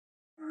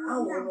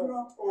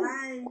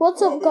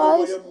What's up,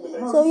 guys?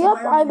 So,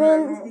 yep, I'm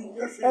in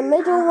a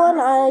middle one.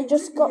 I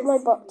just got my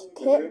butt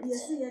kicked.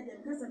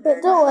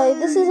 But don't worry,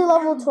 this is a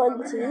level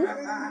 20.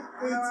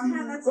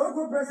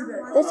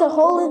 There's a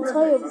whole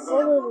entire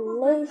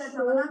abomination.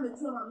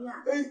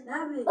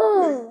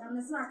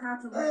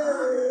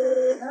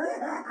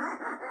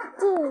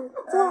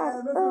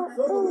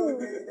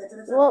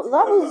 Well,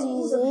 that was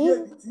easy.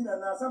 Well, that was easy.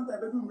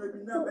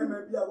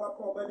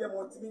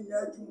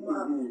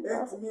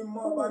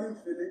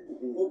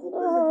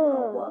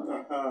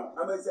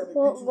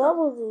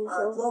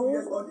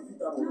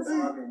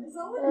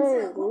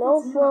 Hey,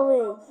 no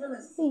throwing.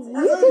 Hey,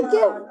 you can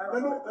get...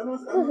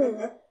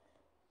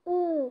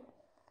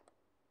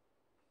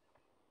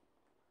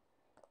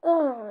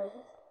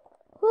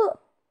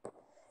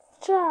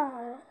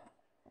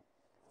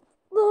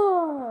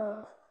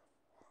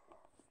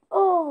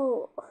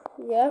 Oh,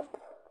 yep.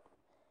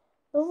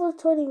 Level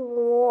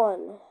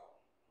 21.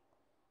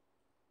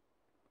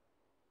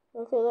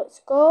 Okay, let's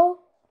go.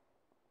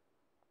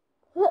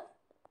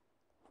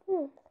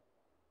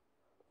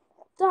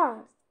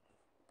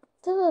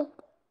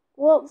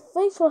 Well,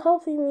 thanks for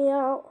helping me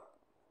out.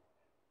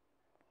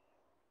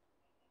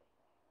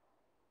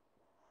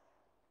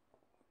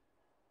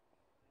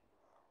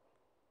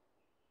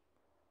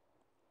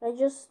 I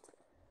just...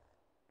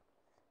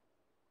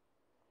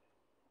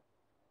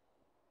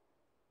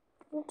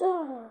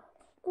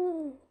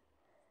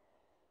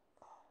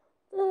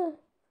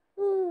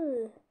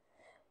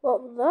 Well,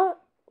 that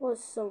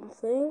was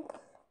something.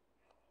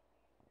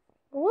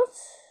 What?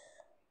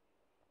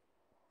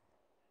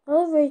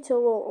 Elevator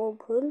won't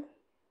open.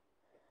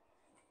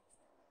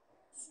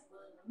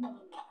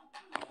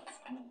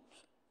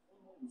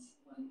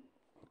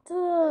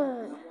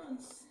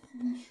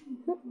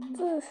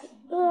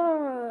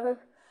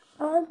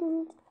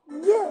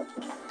 Yeah.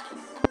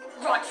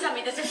 Right,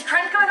 Sammy, there's this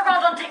trend going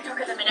around on TikTok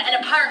at the minute, and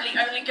apparently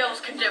only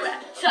girls can do it.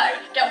 So,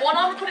 get one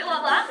arm and put it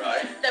like that.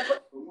 Right. Then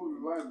put...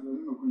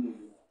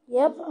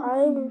 Yep,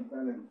 I'm...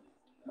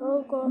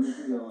 Oh, gosh.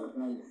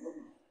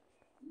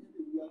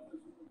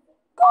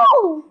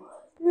 Go!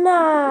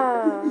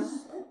 Nah.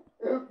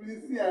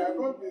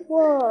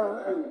 What?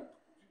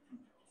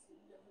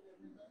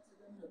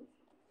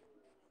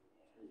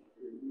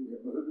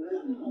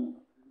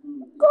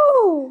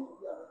 Go!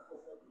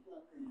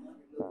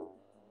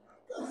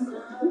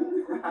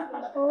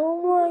 Oh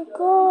my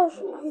gosh,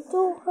 I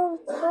don't have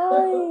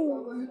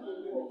time.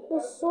 The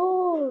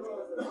sword.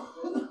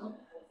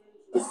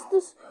 Is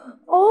this...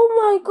 Oh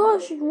my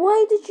gosh,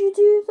 why did you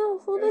do that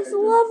for this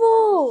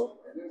level?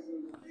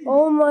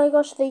 Oh my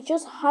gosh, they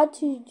just had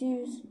to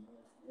do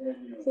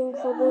thing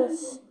for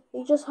this.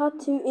 They just had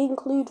to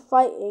include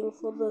fighting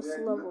for this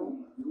level.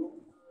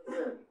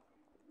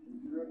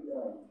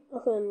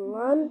 Okay,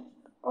 land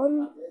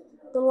on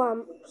the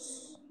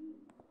lamps.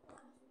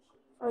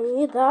 I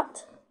need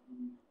that.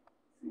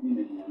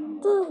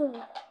 Go,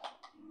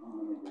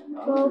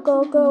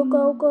 go, go,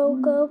 go, go,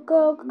 go,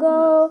 go,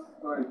 go.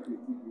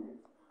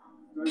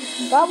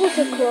 That was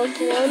a close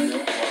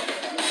one.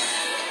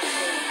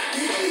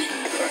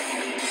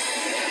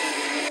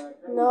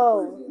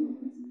 No.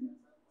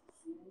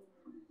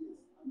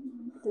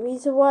 The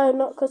reason why I'm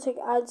not cutting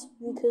ads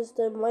because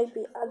there might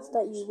be ads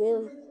that you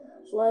will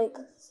like.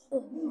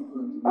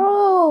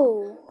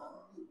 Oh!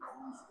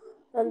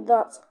 And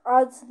that's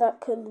ads that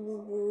can be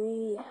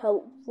really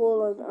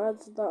helpful and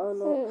ads that are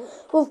not.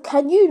 Well,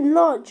 can you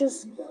not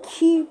just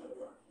keep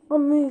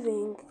on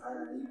moving?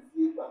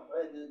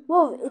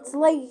 Well, it's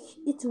like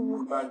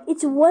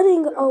it's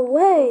running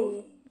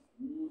away.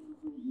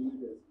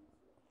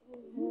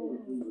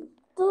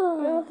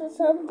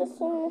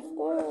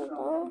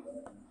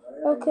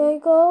 Okay,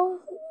 go.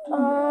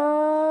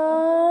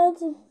 And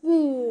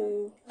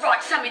boom.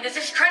 Right, Sammy, there's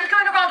this trend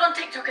going around on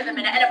TikTok at the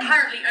minute, and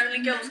apparently only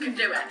girls can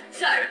do it.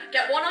 So,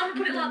 get one arm and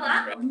put it like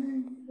that.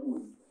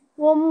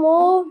 One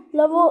more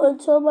level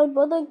until my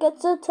brother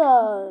gets a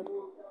turn.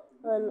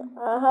 And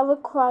I have a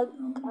crack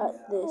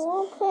at this.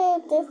 We'll play a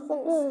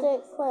different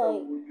stick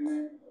fight.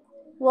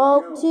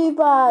 Well, too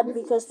bad,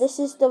 because this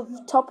is the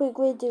topic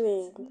we're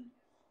doing.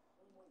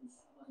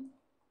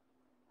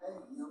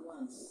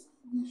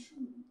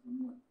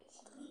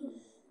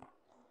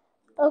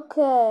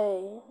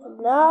 Okay,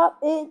 now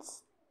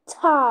it's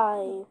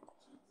time.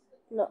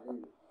 No.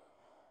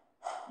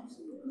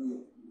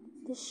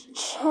 This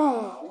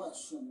chair.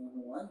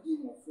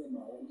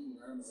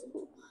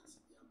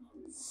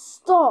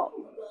 Stop.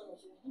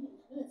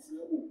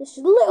 This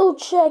little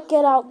chair,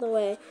 get out the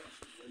way.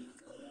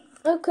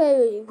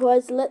 Okay, you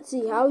guys, let's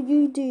see how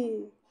you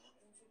do.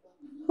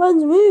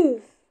 Friends,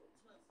 move.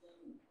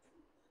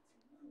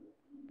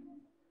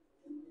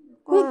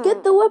 Quick,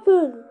 get the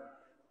weapon.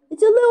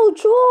 It's a little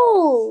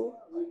troll.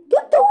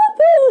 Get the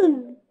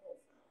weapon.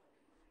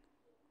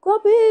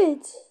 Grab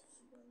it.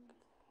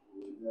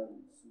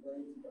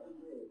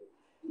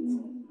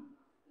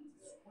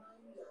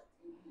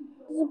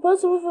 There's a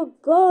person with a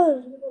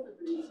gun.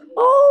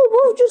 Oh,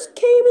 Wolf just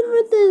came in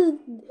with the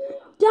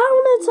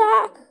down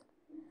attack.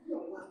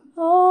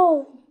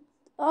 Oh.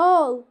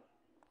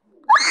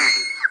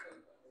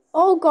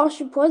 Oh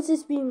gosh, Points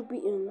is being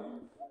beaten.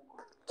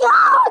 Yeah,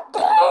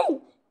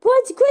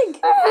 Points,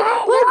 quick!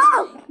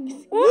 Points!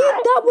 Eat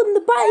that one,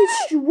 the bat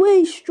is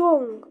way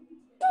strong.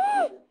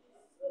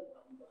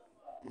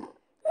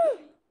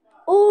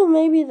 Oh,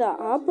 maybe that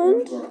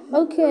happened.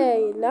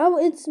 Okay, now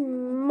it's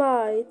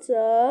my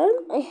turn.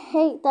 I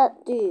hate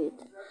that dude.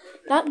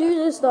 That dude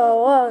is the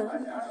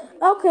one.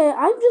 Okay,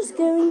 I'm just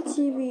going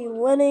to be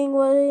winning.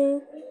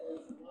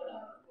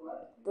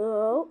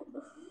 No.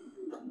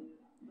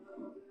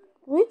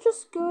 We're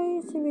just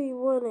going to be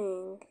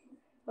winning.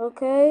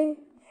 Okay?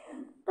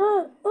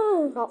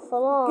 Not for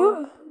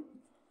long.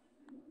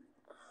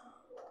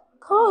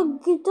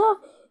 Can't get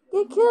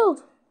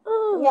killed.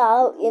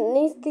 Yeah, it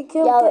needs Get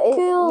killed, yeah, get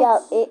killed.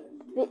 it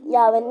needs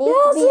Yes,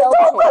 to be it's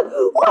open.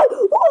 open.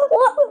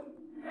 What?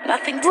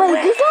 Nothing to Wait,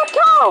 wear. does that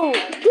count?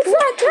 Does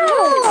that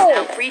count?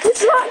 Now free to Does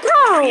that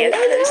count? Yeah,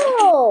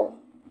 No.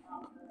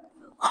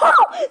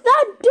 Oh,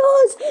 that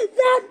does.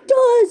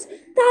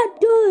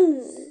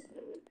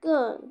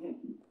 Good.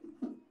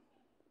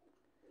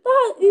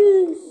 That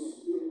is.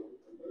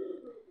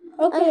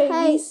 Okay,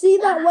 Okay. you see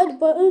that red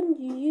button?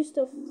 You used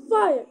to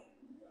fire.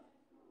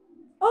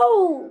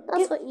 Oh,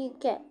 That's what you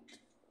get,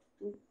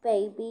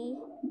 baby.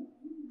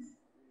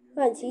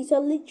 man, he's a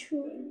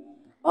literal.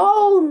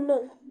 Oh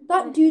no,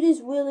 that dude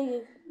is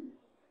really.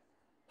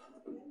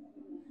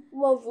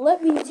 Well,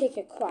 let me take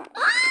a crack.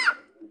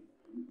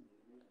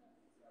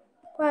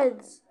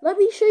 Friends, let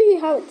me show you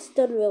how it's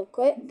done real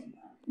quick.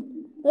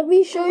 Let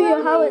me show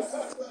you how it's.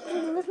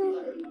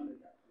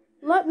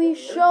 Let me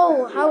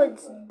show how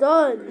it's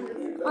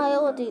done. I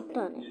already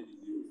done it.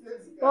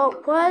 Well,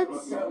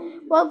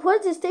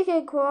 Prince is taking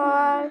a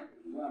crap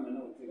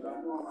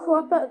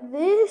at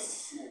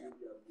this.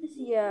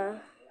 Yeah.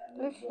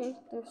 I hate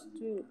this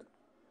dude.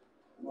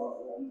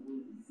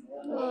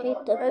 I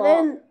hate the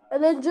ball.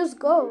 And then just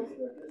go.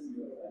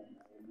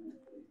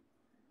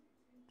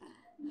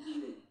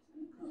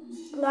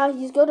 Nah,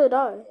 he's gonna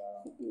die.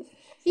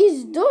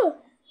 He's done.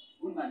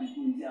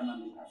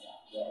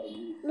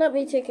 Let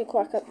me take a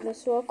crack at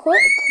this real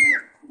quick.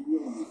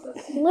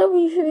 Let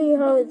me show you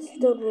how it's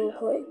done real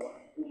quick.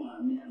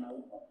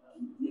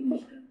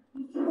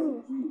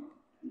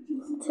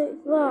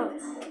 Take that.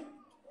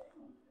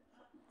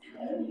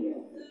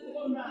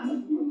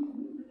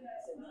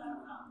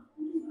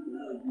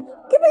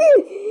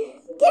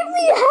 Give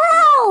me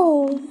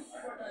health!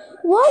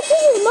 Why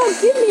does it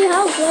not give me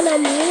health when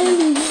I'm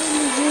really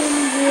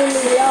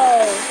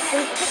low?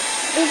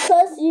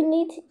 Because you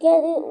need to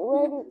get it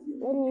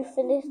when you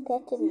finish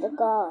getting the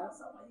guard.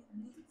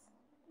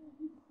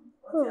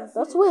 Oh,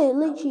 that's what it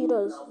literally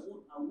does.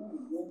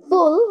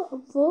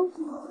 Full.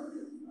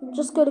 I'm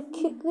just gonna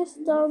kick this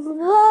down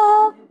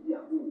there.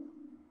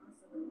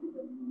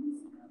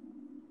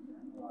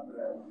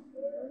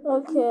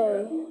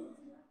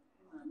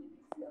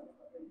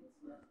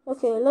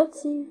 Okay,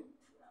 let's see.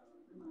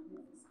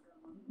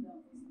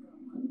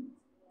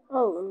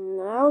 Oh,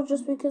 now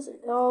just because.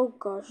 Oh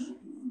gosh.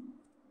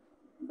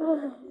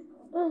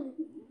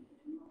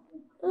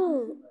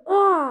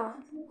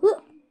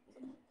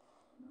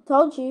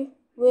 Told you.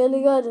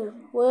 Really good.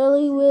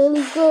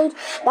 Really good.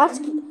 That's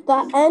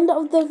the end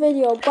of the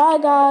video. Bye,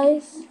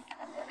 guys.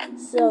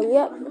 So,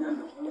 yep.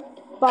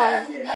 Bye.